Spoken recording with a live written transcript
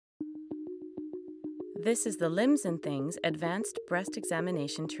This is the Limbs and Things Advanced Breast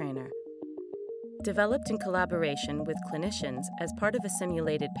Examination Trainer. Developed in collaboration with clinicians as part of a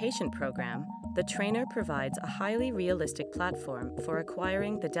simulated patient program, the trainer provides a highly realistic platform for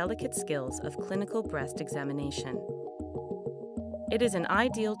acquiring the delicate skills of clinical breast examination. It is an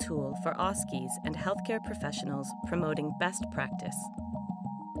ideal tool for OSCEs and healthcare professionals promoting best practice.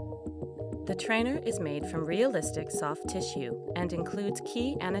 The trainer is made from realistic soft tissue and includes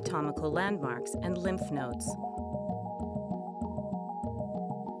key anatomical landmarks and lymph nodes.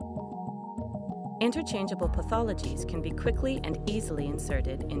 Interchangeable pathologies can be quickly and easily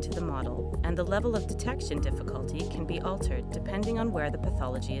inserted into the model, and the level of detection difficulty can be altered depending on where the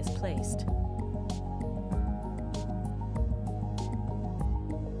pathology is placed.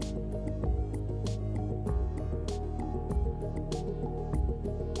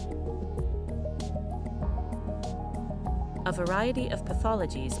 A variety of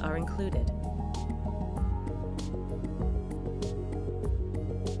pathologies are included.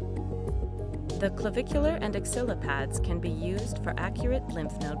 The clavicular and axilla pads can be used for accurate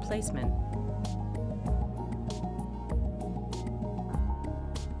lymph node placement.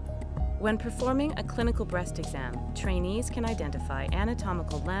 When performing a clinical breast exam, trainees can identify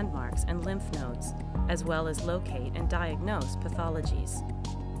anatomical landmarks and lymph nodes, as well as locate and diagnose pathologies.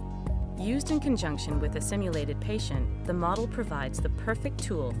 Used in conjunction with a simulated patient, the model provides the perfect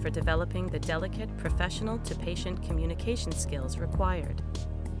tool for developing the delicate professional-to-patient communication skills required.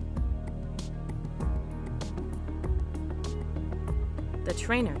 The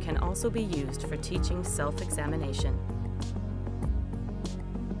trainer can also be used for teaching self-examination.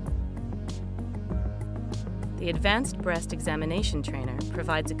 The Advanced Breast Examination Trainer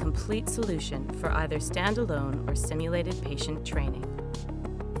provides a complete solution for either standalone or simulated patient training.